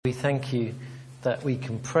We thank you that we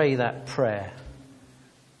can pray that prayer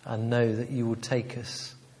and know that you will take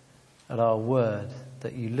us at our word,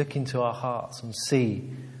 that you look into our hearts and see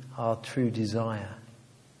our true desire.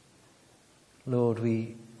 Lord,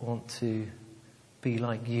 we want to be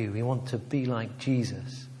like you. We want to be like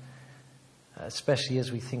Jesus, especially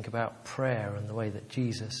as we think about prayer and the way that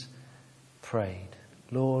Jesus prayed.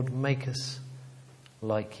 Lord, make us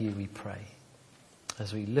like you, we pray.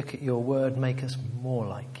 As we look at your word, make us more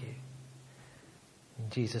like you. In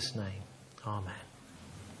Jesus' name, amen.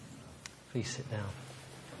 Please sit down.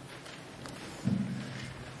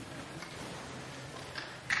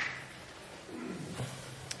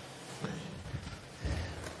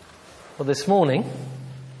 Well, this morning,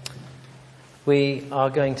 we are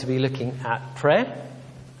going to be looking at prayer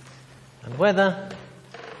and whether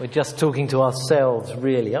we're just talking to ourselves,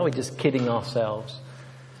 really. Are we just kidding ourselves?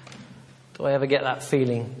 Do I ever get that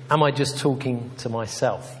feeling? Am I just talking to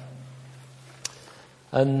myself?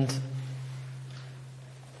 And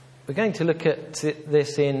we're going to look at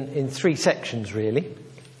this in three sections, really.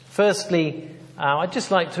 Firstly, I'd just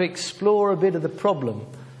like to explore a bit of the problem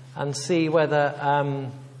and see whether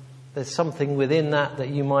there's something within that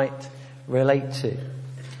you might relate to.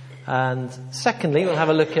 And secondly, we'll have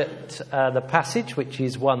a look at the passage, which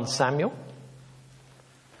is 1 Samuel.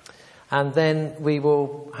 And then we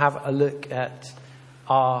will have a look at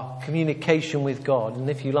our communication with God. And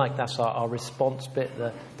if you like, that's our response bit,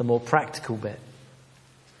 the more practical bit.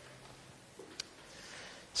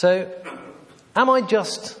 So, am I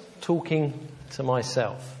just talking to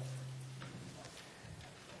myself?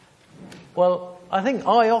 Well, I think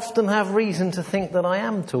I often have reason to think that I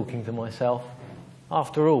am talking to myself.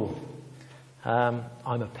 After all, I'm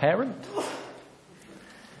a parent.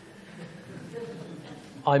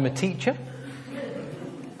 I'm a teacher.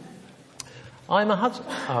 I'm a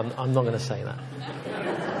husband. I'm not going to say that.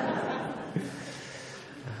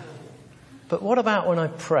 But what about when I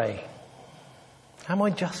pray? Am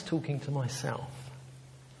I just talking to myself?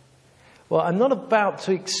 Well, I'm not about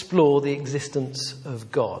to explore the existence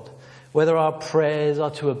of God, whether our prayers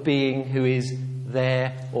are to a being who is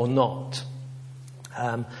there or not.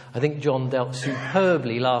 I think John dealt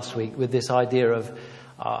superbly last week with this idea of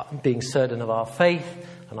being certain of our faith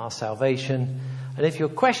and our salvation. And if your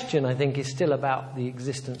question, I think, is still about the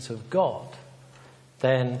existence of God,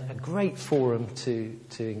 then a great forum to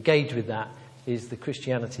engage with that is the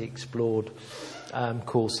Christianity Explored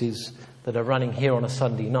courses that are running here on a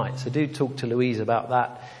Sunday night. So do talk to Louise about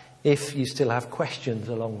that if you still have questions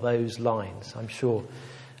along those lines. I'm sure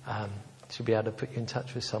she'll be able to put you in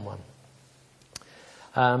touch with someone.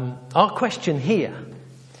 Our question here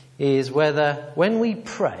is whether when we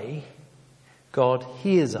pray, God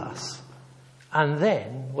hears us, and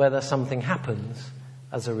then whether something happens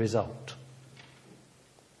as a result.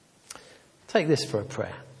 Take this for a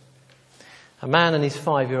prayer. A man and his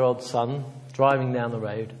 5-year-old son driving down the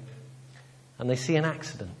road, and they see an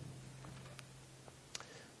accident.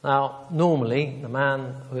 Now, normally the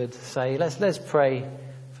man would say, let's pray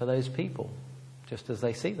for those people, just as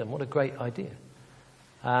they see them. What a great idea.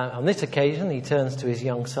 On this occasion, he turns to his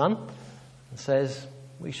young son and says,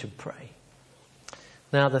 we should pray.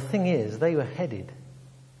 Now, the thing is, they were headed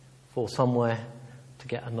for somewhere to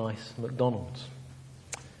get a nice McDonald's.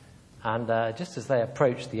 And just as they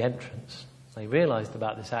approached the entrance, they realized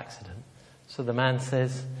about this accident. So the man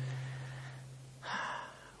says,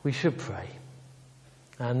 we should pray.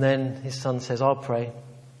 And then his son says, I'll pray.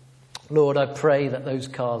 Lord, I pray that those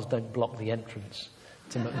cars don't block the entrance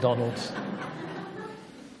to McDonald's.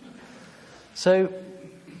 So,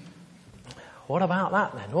 what about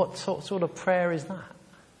that then? What sort of prayer is that?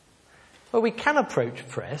 Well, we can approach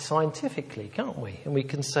prayer scientifically, can't we? And we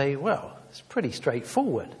can say, well, it's pretty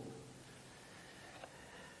straightforward.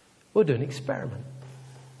 We'll do an experiment.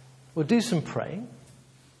 We'll do some praying.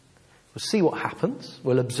 We'll see what happens.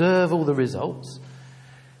 We'll observe all the results.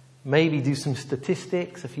 Maybe do some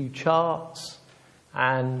statistics, a few charts,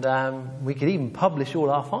 and we could even publish all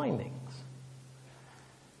our findings.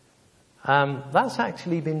 That's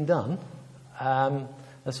actually been done.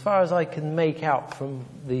 As far as I can make out from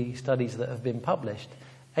the studies that have been published,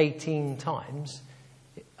 18 times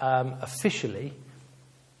officially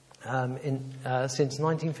since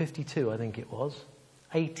 1952, I think it was.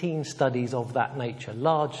 18 studies of that nature,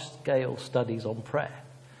 large-scale studies on prayer.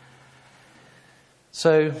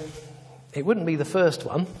 So it wouldn't be the first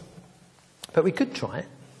one, but we could try it.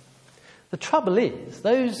 The trouble is,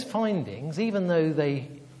 those findings, even though they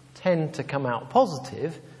tend to come out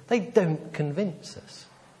positive, they don't convince us.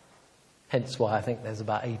 Hence why I think there's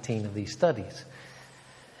about 18 of these studies.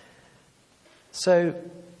 So,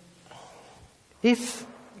 if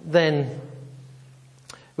then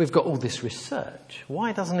we've got all this research.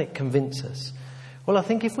 Why doesn't it convince us? Well, I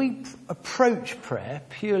think if we approach prayer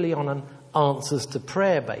purely on an answers to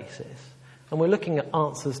prayer basis, and we're looking at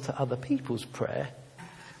answers to other people's prayer,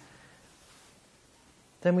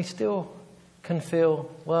 then we still can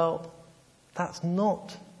feel, well, that's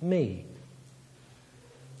not me.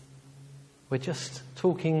 We're just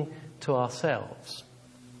talking to ourselves.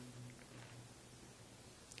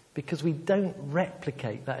 Because we don't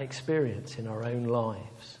replicate that experience in our own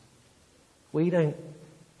lives. We don't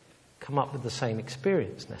come up with the same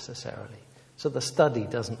experience necessarily. So the study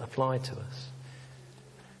doesn't apply to us.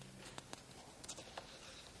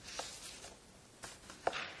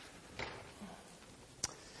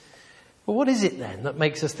 Well, what is it then that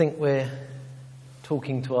makes us think we're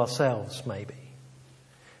talking to ourselves, maybe?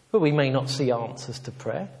 Well, we may not see answers to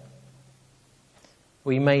prayer.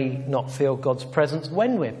 We may not feel God's presence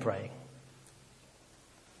when we're praying.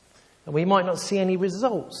 And we might not see any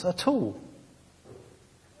results at all.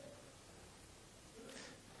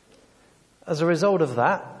 As a result of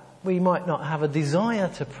that, we might not have a desire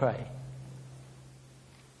to pray.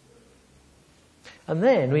 And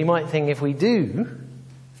then we might think if we do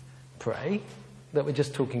pray, that we're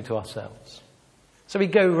just talking to ourselves. So we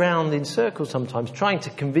go round in circles sometimes, trying to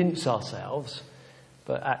convince ourselves,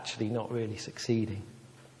 but actually not really succeeding.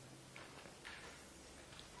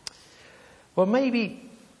 Well, maybe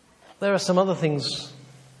there are some other things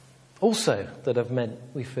also that have meant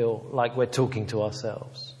we feel like we're talking to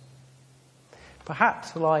ourselves.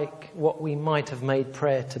 Perhaps like what we might have made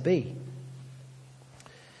prayer to be.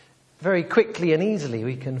 Very quickly and easily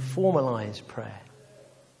we can formalize prayer.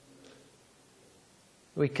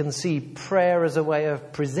 We can see prayer as a way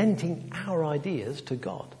of presenting our ideas to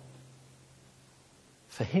God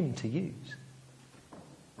for Him to use.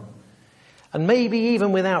 And maybe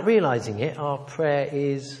even without realizing it, our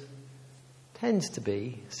prayer tends to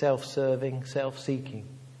be self-serving, self-seeking.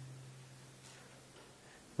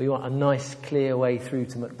 We want a nice, clear way through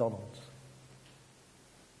to McDonald's.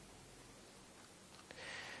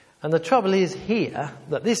 And the trouble is here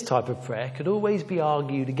that this type of prayer could always be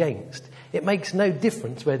argued against. It makes no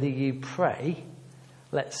difference whether you pray,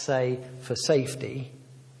 let's say, for safety,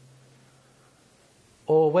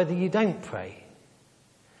 or whether you don't pray.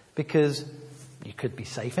 Because you could be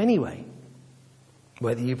safe anyway,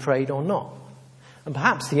 whether you prayed or not. And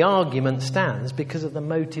perhaps the argument stands because of the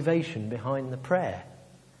motivation behind the prayer.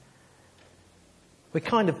 We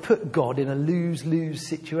kind of put God in a lose-lose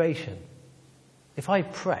situation. If I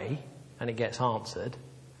pray and it gets answered,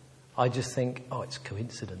 I just think, oh, it's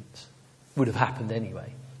coincidence. Would have happened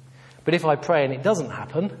anyway. But if I pray and it doesn't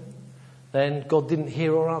happen, then God didn't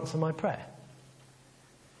hear or answer my prayer.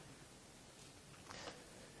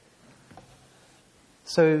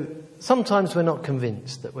 So sometimes we're not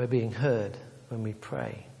convinced that we're being heard when we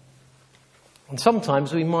pray. And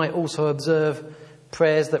sometimes we might also observe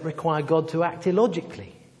prayers that require God to act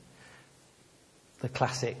illogically. The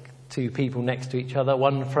classic two people next to each other,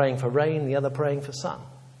 one praying for rain, the other praying for sun.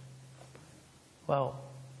 Well,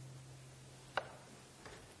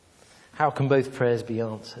 how can both prayers be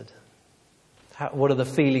answered? What are the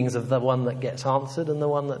feelings of the one that gets answered and the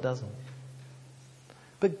one that doesn't?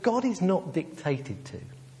 But God is not dictated to,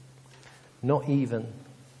 not even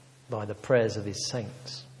by the prayers of His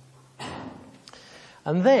saints.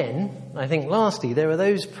 And then, I think lastly, there are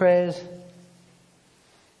those prayers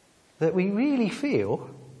that we really feel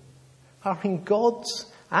are in God's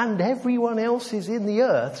and everyone else's in the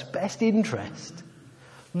earth's best interest.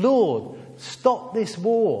 Lord, stop this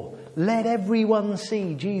war. Let everyone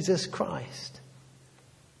see Jesus Christ.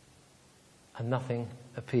 And nothing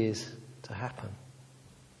appears to happen.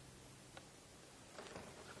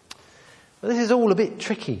 But this is all a bit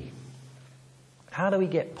tricky. How do we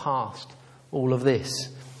get past all of this?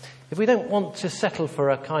 If we don't want to settle for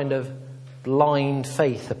a kind of blind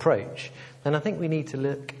faith approach, then I think we need to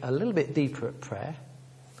look a little bit deeper at prayer,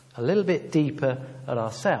 a little bit deeper at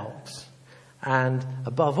ourselves, and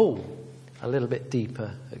above all, a little bit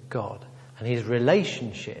deeper at God and His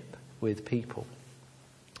relationship with people.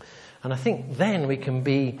 And I think then we can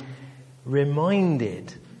be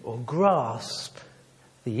reminded or grasp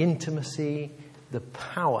the intimacy, the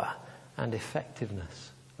power and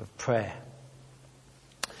effectiveness of prayer.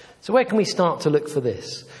 So where can we start to look for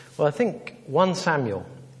this? Well, I think 1 Samuel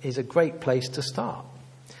is a great place to start.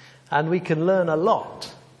 And we can learn a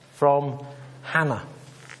lot from Hannah.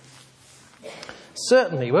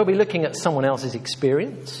 Certainly, we'll be looking at someone else's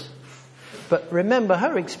experience. But remember,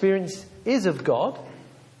 her experience is of God.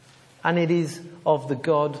 And it is of the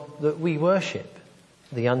God that we worship.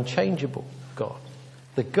 The unchangeable God.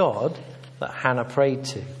 The God that Hannah prayed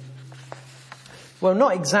to? Well,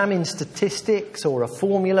 not examine statistics or a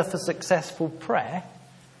formula for successful prayer,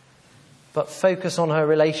 but focus on her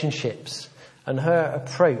relationships and her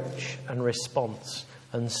approach and response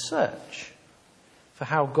and search for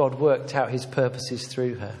how God worked out his purposes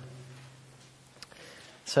through her.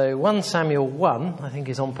 So 1 Samuel 1, I think,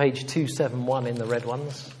 is on page 271 in the red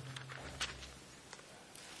ones.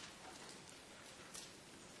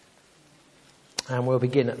 And we'll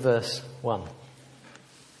begin at verse 1.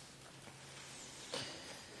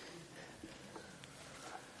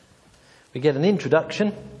 We get an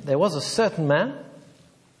introduction. There was a certain man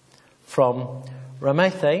from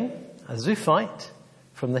Ramathaim, a Zuphite,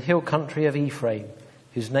 from the hill country of Ephraim,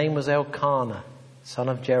 whose name was Elkanah, son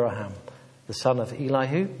of Jeroham, the son of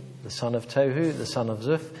Elihu, the son of Tohu, the son of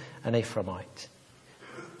Zuph, an Ephraimite.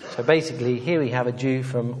 So basically, here we have a Jew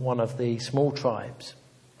from one of the small tribes.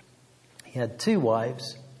 He had 2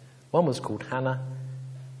 wives. One was called Hannah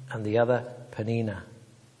and the other Peninnah.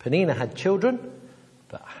 Peninnah had children,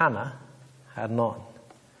 but Hannah had none.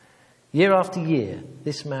 Year after year,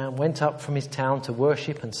 this man went up from his town to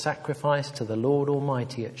worship and sacrifice to the Lord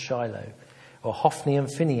Almighty at Shiloh, where Hophni and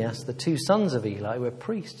Phinehas, the 2 sons of Eli, were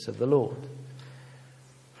priests of the Lord.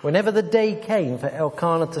 Whenever the day came for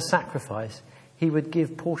Elkanah to sacrifice, he would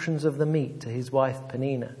give portions of the meat to his wife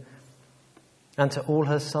Peninnah and to all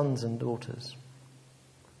her sons and daughters.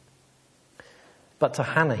 But to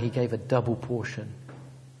Hannah he gave a double portion,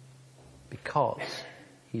 because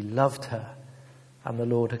he loved her and the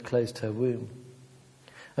Lord had closed her womb.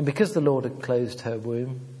 And because the Lord had closed her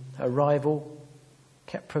womb, her rival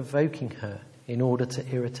kept provoking her in order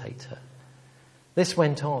to irritate her. This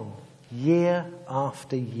went on year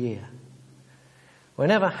after year.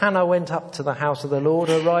 Whenever Hannah went up to the house of the Lord,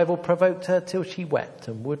 her rival provoked her till she wept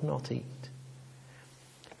and would not eat.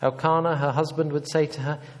 Elkanah, her husband, would say to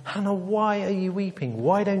her, "Hannah, why are you weeping?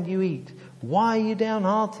 Why don't you eat? Why are you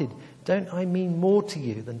downhearted? Don't I mean more to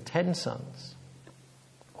you than 10 sons?"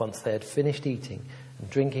 Once they had finished eating and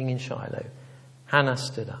drinking in Shiloh, Hannah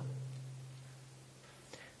stood up.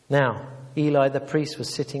 Now, Eli the priest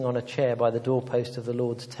was sitting on a chair by the doorpost of the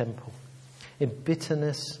Lord's temple. In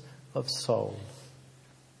bitterness of soul,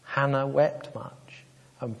 Hannah wept much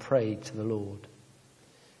and prayed to the Lord.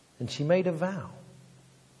 And she made a vow,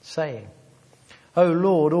 saying, "O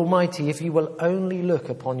Lord Almighty, if you will only look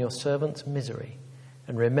upon your servant's misery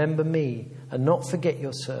and remember me and not forget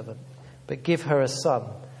your servant, but give her a son,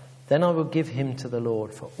 then I will give him to the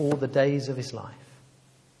Lord for all the days of his life.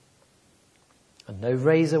 And no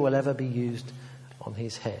razor will ever be used on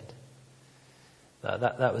his head."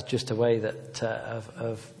 That was just a way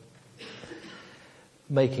of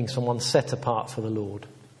making someone set apart for the Lord.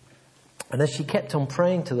 And as she kept on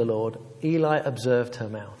praying to the Lord, Eli observed her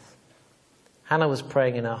mouth. Hannah was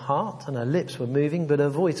praying in her heart and her lips were moving, but her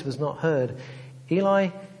voice was not heard.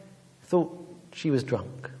 Eli thought she was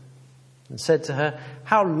drunk and said to her,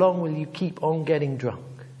 "How long will you keep on getting drunk?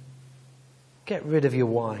 Get rid of your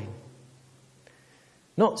wine."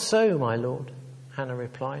 "Not so, my lord," Hannah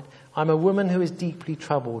replied. "I'm a woman who is deeply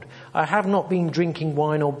troubled. I have not been drinking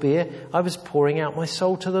wine or beer. I was pouring out my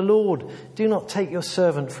soul to the Lord. Do not take your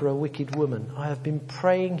servant for a wicked woman. I have been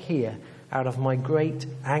praying here out of my great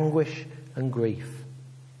anguish and grief."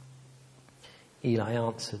 Eli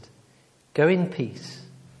answered, "Go in peace,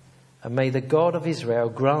 and may the God of Israel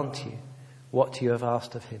grant you what you have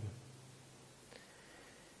asked of him."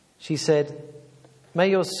 She said, "May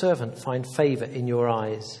your servant find favor in your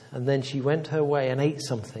eyes." And then she went her way and ate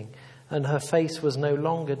something, and her face was no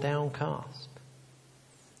longer downcast.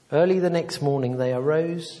 Early the next morning they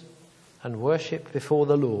arose and worshipped before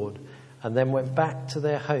the Lord, and then went back to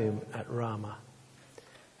their home at Ramah.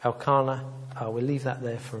 Elkanah, we'll leave that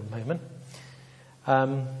there for a moment.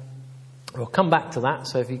 We'll come back to that,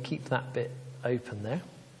 so if you keep that bit open there.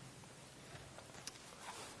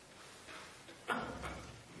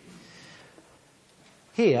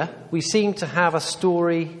 Here, we seem to have a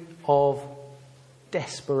story of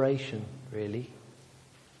desperation, really.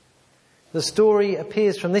 The story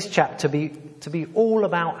appears from this chapter to be all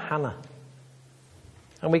about Hannah.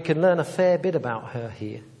 And we can learn a fair bit about her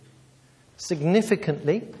here.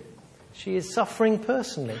 Significantly, she is suffering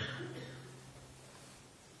personally.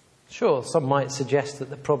 Sure, some might suggest that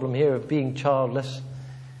the problem here of being childless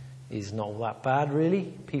is not that bad,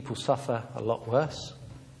 really. People suffer a lot worse.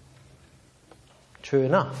 True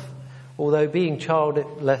enough, although being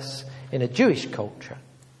childless in a Jewish culture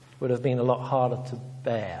would have been a lot harder to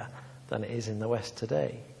bear than it is in the West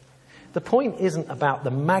today. The point isn't about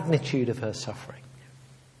the magnitude of her suffering.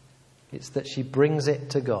 It's that she brings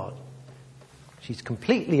it to God. She's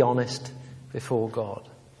completely honest before God.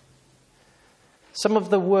 Some of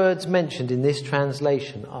the words mentioned in this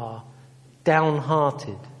translation are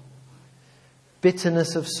downhearted,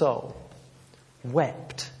 bitterness of soul,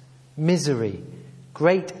 wept, misery,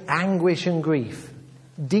 great anguish and grief,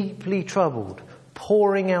 deeply troubled,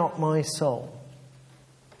 pouring out my soul.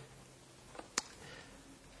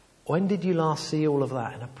 When did you last see all of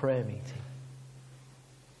that in a prayer meeting?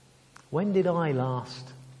 When did I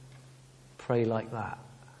last pray like that?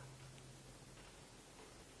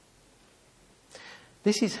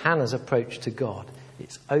 This is Hannah's approach to God.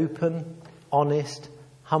 It's open, honest,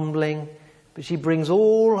 humbling, but she brings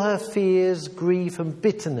all her fears, grief and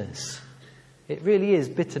bitterness. It really is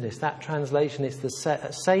bitterness. That translation, it's the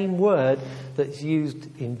same word that's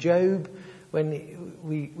used in Job when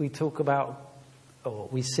we talk about, or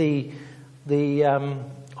we see the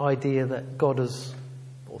idea that God is,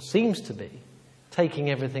 or seems to be, taking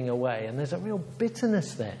everything away. And there's a real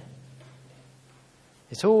bitterness there.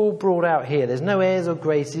 It's all brought out here. There's no airs or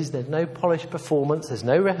graces. There's no polished performance. There's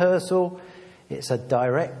no rehearsal. It's a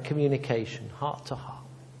direct communication, heart to heart.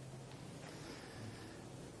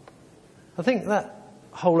 I think that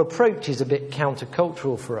whole approach is a bit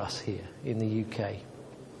countercultural for us here in the UK.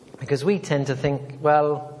 Because we tend to think,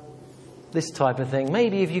 well, this type of thing,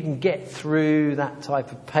 maybe if you can get through that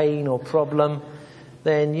type of pain or problem,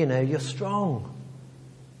 then, you're strong.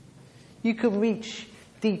 You can reach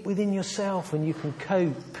deep within yourself and you can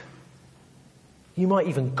cope. You might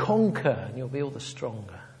even conquer and you'll be all the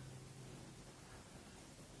stronger.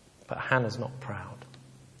 But Hannah's not proud.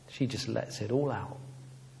 She just lets it all out.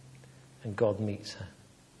 And God meets her.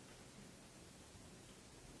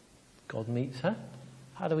 God meets her?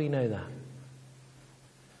 How do we know that?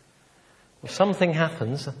 Well, something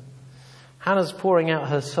happens. Hannah's pouring out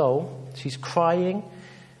her soul. She's crying.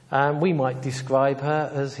 We might describe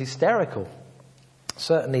her as hysterical.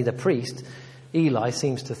 Certainly the priest, Eli,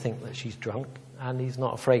 seems to think that she's drunk, and he's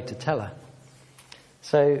not afraid to tell her.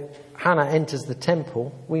 So Hannah enters the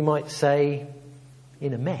temple, we might say,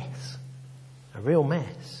 in a mess. A real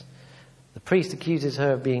mess. The priest accuses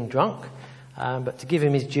her of being drunk, but to give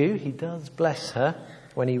him his due, he does bless her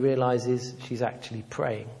when he realizes she's actually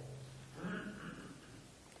praying.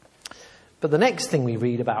 But the next thing we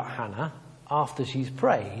read about Hannah, after she's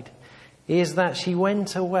prayed, is that she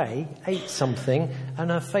went away, ate something, and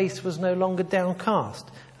her face was no longer downcast.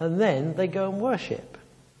 And then they go and worship.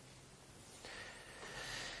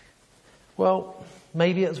 Well,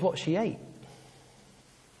 maybe it's what she ate.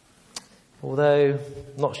 Although,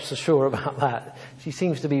 not so sure about that. She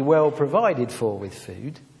seems to be well provided for with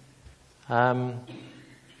food.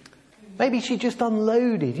 Maybe she just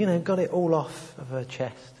unloaded, got it all off of her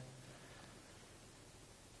chest.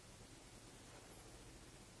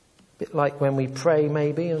 Bit like when we pray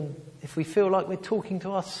maybe, and if we feel like we're talking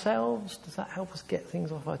to ourselves, does that help us get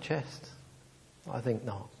things off our chest? I think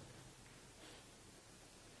not.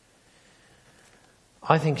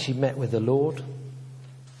 I think she met with the Lord,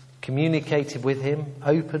 communicated with him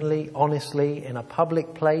openly, honestly, in a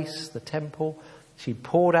public place, the temple. She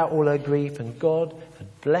poured out all her grief, and God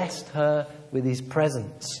had blessed her with his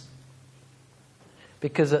presence.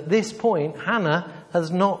 Because at this point, Hannah has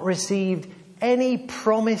not received any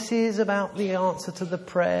promises about the answer to the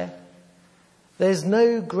prayer. There's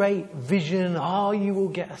no great vision, you will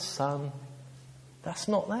get a son. That's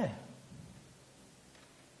not there.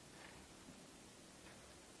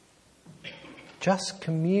 Just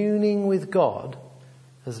communing with God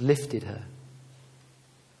has lifted her.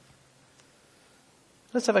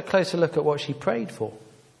 Let's have a closer look at what she prayed for.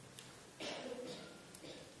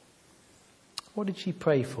 What did she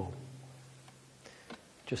pray for?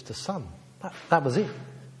 Just a son. That was it.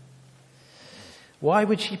 Why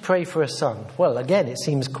would she pray for a son? Well, again, it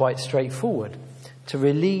seems quite straightforward. To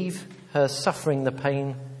relieve her suffering the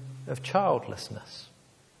pain of childlessness.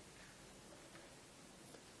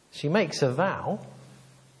 She makes a vow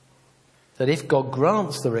that if God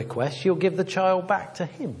grants the request, she'll give the child back to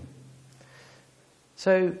him.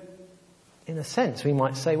 So, in a sense, we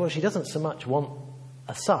might say, well, she doesn't so much want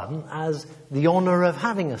a son as the honour of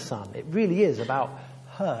having a son. It really is about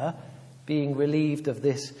her being relieved of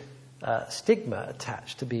this stigma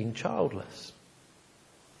attached to being childless.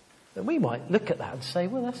 And we might look at that and say,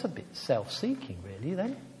 well, that's a bit self-seeking, really,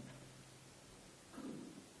 then.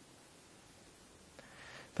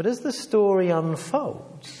 But as the story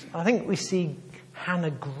unfolds, I think we see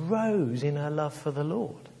Hannah grows in her love for the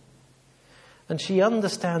Lord. And she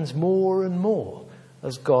understands more and more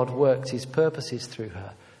as God works his purposes through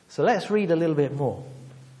her. So let's read a little bit more.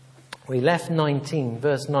 We left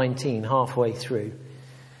verse 19, halfway through.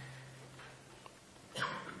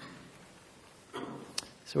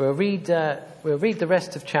 So we'll read the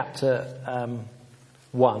rest of chapter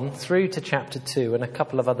 1 through to chapter 2 and a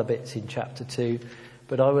couple of other bits in chapter 2.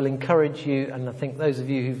 But I will encourage you, and I think those of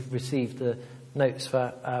you who've received the notes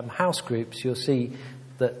for house groups, you'll see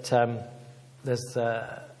that there's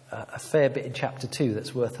a fair bit in chapter 2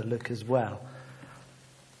 that's worth a look as well.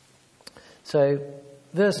 So,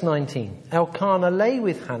 verse 19. Elkanah lay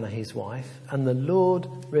with Hannah his wife, and the Lord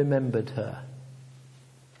remembered her.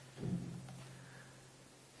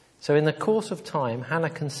 So in the course of time, Hannah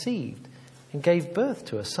conceived and gave birth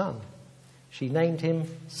to a son. She named him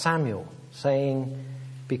Samuel, saying,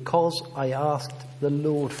 "Because I asked the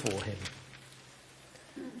Lord for him."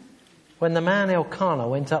 When the man Elkanah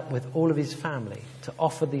went up with all of his family to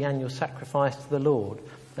offer the annual sacrifice to the Lord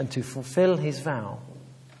and to fulfill his vow,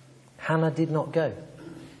 Hannah did not go.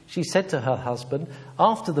 She said to her husband,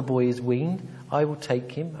 "After the boy is weaned, I will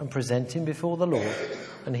take him and present him before the Lord,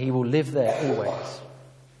 and he will live there always."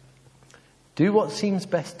 "Do what seems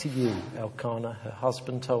best to you," Elkanah, her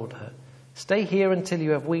husband, told her. "Stay here until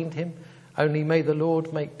you have weaned him. Only may the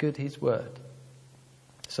Lord make good his word."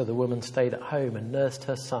 So the woman stayed at home and nursed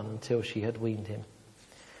her son until she had weaned him.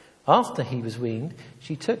 After he was weaned,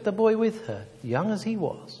 she took the boy with her, young as he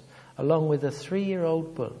was, along with a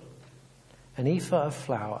 3-year-old bull, an ephah of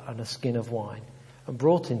flour and a skin of wine, and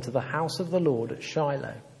brought him to the house of the Lord at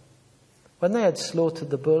Shiloh. When they had slaughtered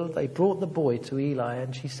the bull, they brought the boy to Eli,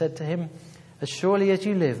 and she said to him, "As surely as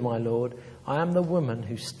you live, my lord, I am the woman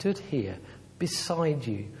who stood here beside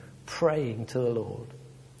you, praying to the Lord.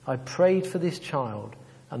 I prayed for this child,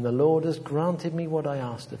 and the Lord has granted me what I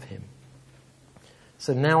asked of him.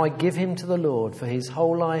 So now I give him to the Lord. For his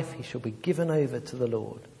whole life he shall be given over to the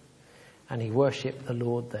Lord." And he worshipped the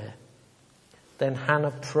Lord there. Then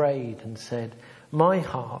Hannah prayed and said, "My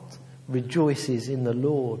heart rejoices in the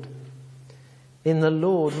Lord. In the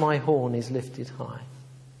Lord my horn is lifted high.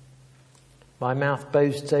 My mouth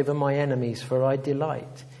boasts over my enemies, for I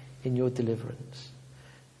delight in your deliverance.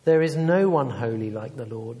 There is no one holy like the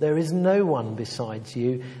Lord. There is no one besides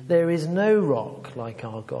you. There is no rock like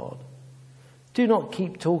our God. Do not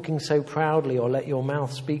keep talking so proudly or let your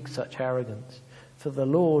mouth speak such arrogance. For the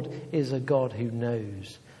Lord is a God who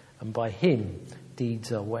knows, and by him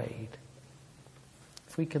deeds are weighed."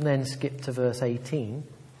 If we can then skip to verse 18,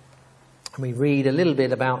 and we'll just read a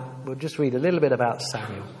little bit about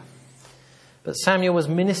Samuel. But Samuel was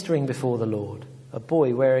ministering before the Lord, a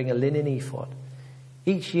boy wearing a linen ephod.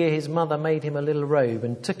 Each year his mother made him a little robe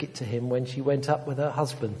and took it to him when she went up with her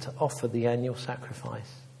husband to offer the annual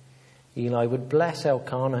sacrifice. Eli would bless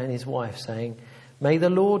Elkanah and his wife, saying, "May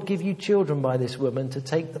the Lord give you children by this woman to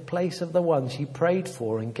take the place of the one she prayed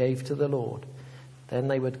for and gave to the Lord." Then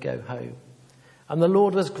they would go home. And the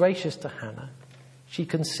Lord was gracious to Hannah. She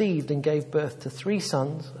conceived and gave birth to 3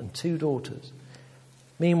 sons and 2 daughters.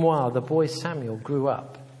 Meanwhile, the boy Samuel grew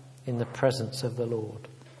up in the presence of the Lord.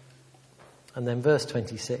 And then verse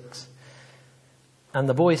 26. And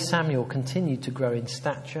the boy Samuel continued to grow in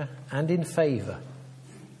stature and in favour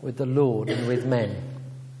with the Lord and with men.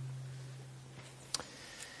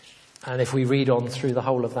 And if we read on through the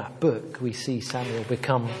whole of that book, we see Samuel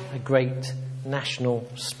become a great national,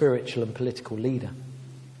 spiritual and political leader.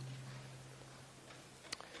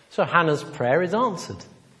 So Hannah's prayer is answered.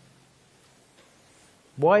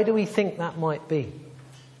 Why do we think that might be?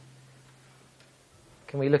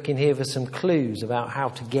 Can we look in here for some clues about how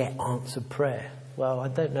to get answered prayer? Well, I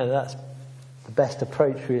don't know, that's the best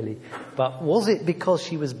approach really. But was it because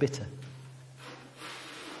she was bitter?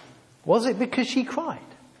 Was it because she cried?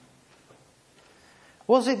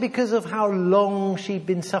 Was it because of how long she'd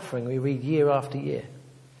been suffering? We read year after year.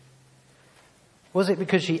 Was it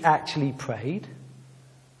because she actually prayed?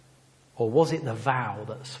 Or was it the vow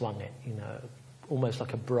that swung it, almost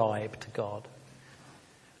like a bribe to God?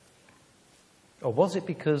 Or was it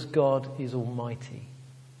because God is almighty?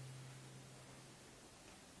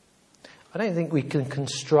 I don't think we can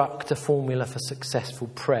construct a formula for successful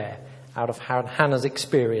prayer out of Hannah's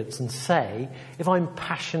experience and say, if I'm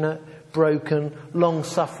passionate, broken,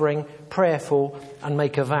 long-suffering, prayerful, and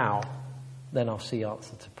make a vow, then I'll see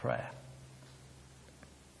answer to prayer.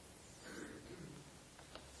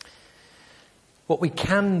 What we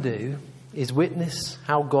can do is witness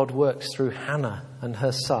how God works through Hannah and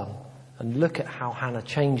her son and look at how Hannah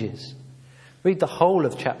changes. Read the whole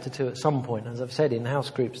of chapter 2 at some point. As I've said in house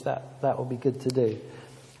groups, that will be good to do.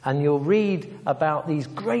 And you'll read about these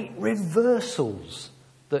great reversals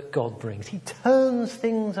that God brings. He turns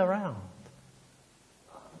things around.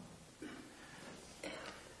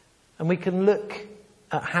 And we can look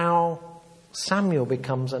at how Samuel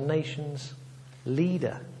becomes a nation's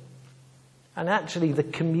leader. And actually the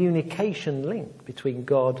communication link between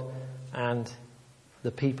God and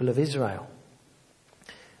the people of Israel.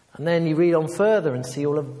 And then you read on further and see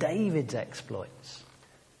all of David's exploits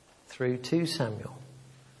through 2 Samuel.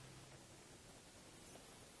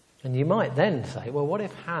 And you might then say, well, what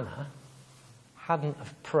if Hannah hadn't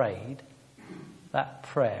have prayed that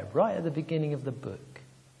prayer right at the beginning of the book?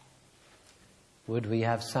 Would we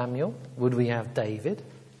have Samuel? Would we have David?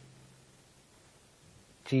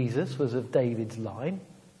 Jesus was of David's line.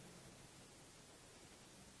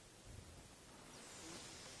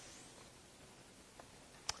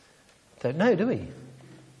 Don't know, do we?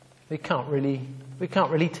 We can't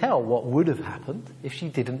really tell what would have happened if she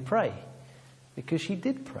didn't pray, because she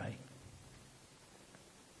did pray.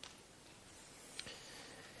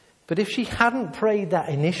 But if she hadn't prayed that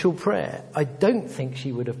initial prayer, I don't think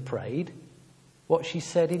she would have prayed what she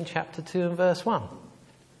said in chapter 2 and verse 1.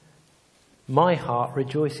 My heart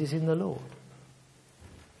rejoices in the Lord.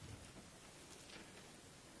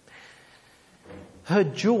 Her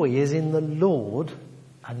joy is in the Lord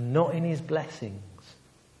and not in his blessings.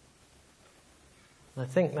 I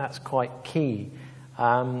think that's quite key.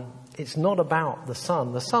 It's not about the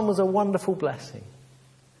son. The son was a wonderful blessing.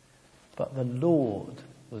 But the Lord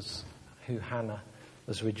was who Hannah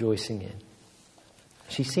was rejoicing in.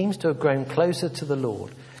 She seems to have grown closer to the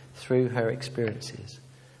Lord through her experiences.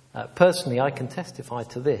 Personally, I can testify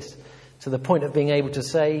to this, to the point of being able to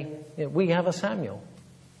say, we have a Samuel.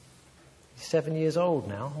 He's 7 years old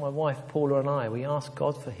now. My wife Paula and I, we asked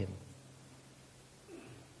God for him.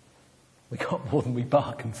 We got more than we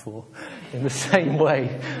bargained for, in the same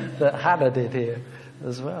way that Hannah did here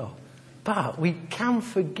as well. But we can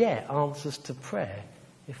forget answers to prayer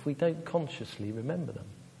if we don't consciously remember them.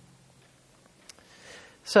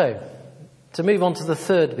 So, to move on to the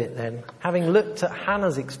third bit then, having looked at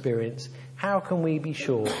Hannah's experience, how can we be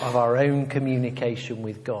sure of our own communication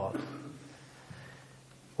with God?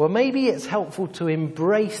 Well, maybe it's helpful to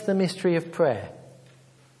embrace the mystery of prayer.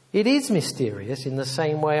 It is mysterious in the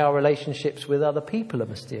same way our relationships with other people are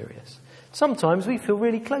mysterious. Sometimes we feel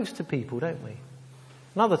really close to people, don't we?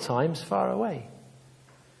 And other times far away.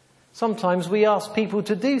 Sometimes we ask people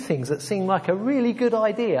to do things that seem like a really good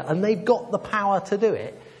idea and they've got the power to do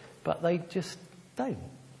it, but they just don't.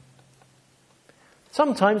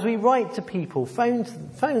 Sometimes we write to people, phone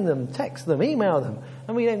them, text them, email them,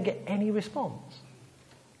 and we don't get any response.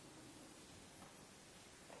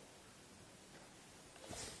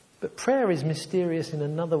 But prayer is mysterious in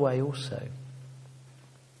another way also.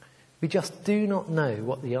 We just do not know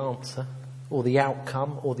what the answer or the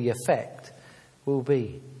outcome or the effect will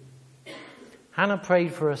be. Hannah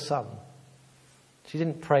prayed for a son. She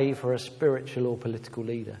didn't pray for a spiritual or political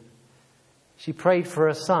leader. She prayed for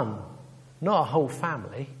a son, not a whole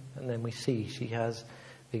family. And then we see she has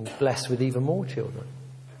been blessed with even more children.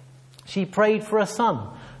 She prayed for a son,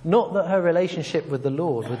 not that her relationship with the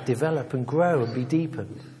Lord would develop and grow and be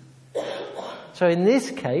deepened. So in this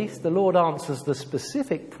case, the Lord answers the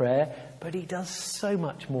specific prayer, but he does so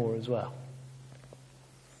much more as well.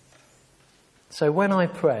 So when I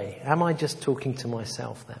pray, am I just talking to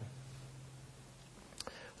myself then?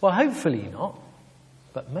 Well, hopefully not,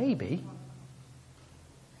 but maybe.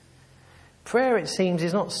 Prayer, it seems,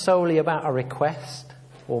 is not solely about a request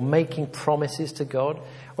or making promises to God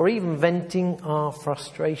or even venting our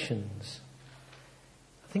frustrations.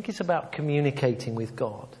 I think it's about communicating with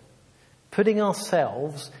God, putting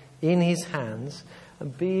ourselves in his hands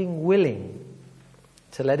and being willing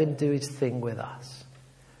to let him do his thing with us,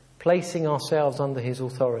 placing ourselves under his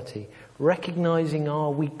authority, recognizing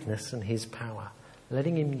our weakness and his power,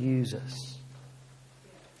 letting him use us.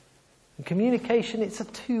 In communication, it's a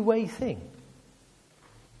two-way thing.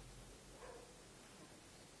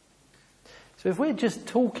 So if we're just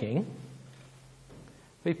talking,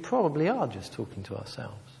 we probably are just talking to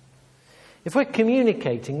ourselves. If we're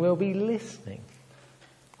communicating, we'll be listening.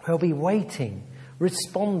 We'll be waiting,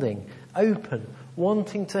 responding, open,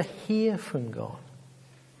 wanting to hear from God.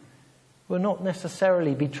 We'll not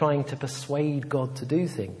necessarily be trying to persuade God to do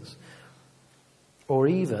things, or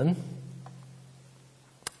even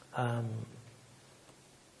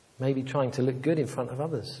maybe trying to look good in front of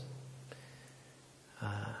others.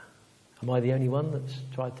 Am I the only one that's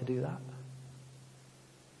tried to do that?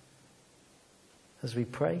 As we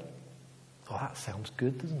pray? Oh, that sounds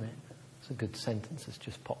good, doesn't it? It's a good sentence that's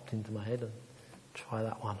just popped into my head, and try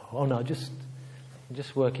that one. Oh no, just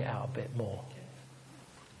work it out a bit more.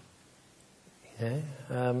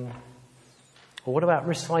 Or what about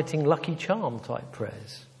reciting Lucky Charm type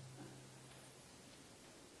prayers?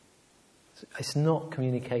 It's not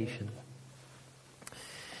communication.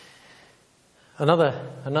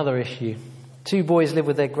 Another issue. 2 boys live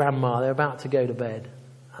with their grandma. They're about to go to bed,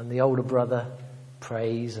 and the older brother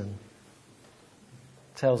prays and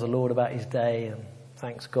tells the Lord about his day and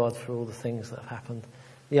thanks God for all the things that have happened.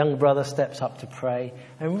 The young brother steps up to pray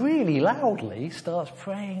and really loudly starts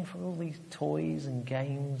praying for all these toys and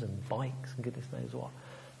games and bikes and goodness knows what.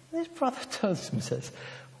 And his brother turns to him and says,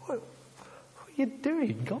 what are you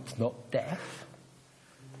doing? God's not deaf.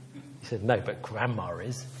 He said, no, but Grandma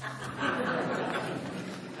is.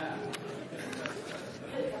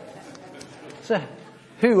 So,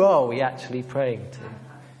 who are we actually praying to?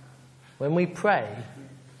 When we pray,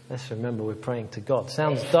 let's remember we're praying to God.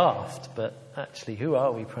 Sounds daft, but actually, who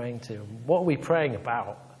are we praying to? What are we praying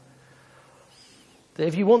about?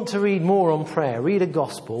 If you want to read more on prayer, read a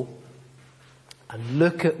gospel and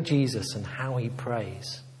look at Jesus and how he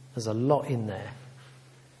prays. There's a lot in there.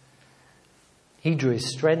 He drew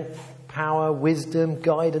his strength, power, wisdom,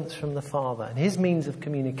 guidance from the Father. And his means of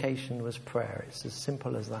communication was prayer. It's as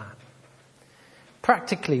simple as that.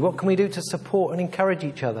 Practically, what can we do to support and encourage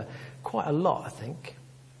each other? Quite a lot, I think.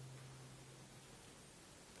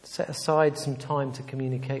 Set aside some time to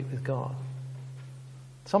communicate with God.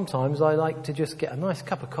 Sometimes I like to just get a nice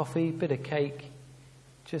cup of coffee, bit of cake,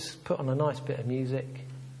 just put on a nice bit of music.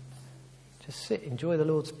 Just sit, enjoy the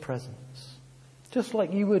Lord's presence. Just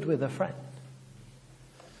like you would with a friend.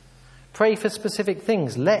 Pray for specific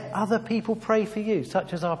things. Let other people pray for you,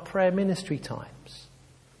 such as our prayer ministry times.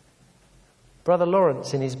 Brother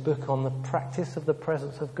Lawrence, in his book on the practice of the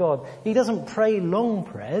presence of God, he doesn't pray long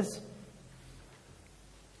prayers,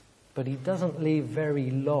 but he doesn't leave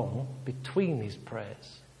very long between his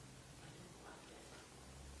prayers.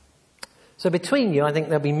 So between you, I think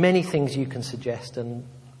there'll be many things you can suggest, and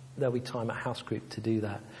there'll be time at house group to do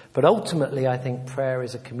that. But ultimately, I think prayer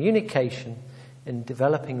is a communication in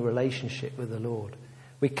developing relationship with the Lord.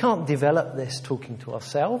 We can't develop this talking to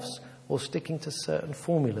ourselves or sticking to certain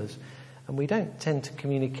formulas. And we don't tend to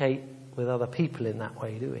communicate with other people in that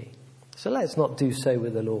way, do we? So let's not do so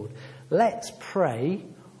with the Lord. Let's pray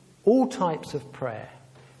all types of prayer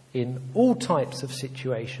in all types of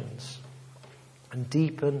situations and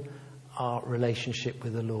deepen our relationship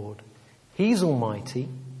with the Lord. He's almighty.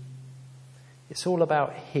 It's all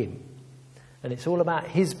about him. And it's all about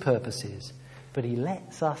his purposes. But he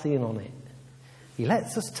lets us in on it. He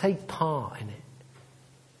lets us take part in it.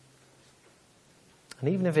 And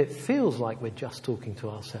even if it feels like we're just talking to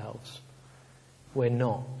ourselves, we're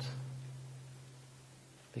not.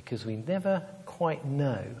 Because we never quite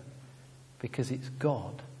know, because it's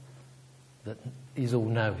God that is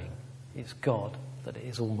all-knowing. It's God that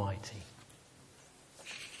is almighty.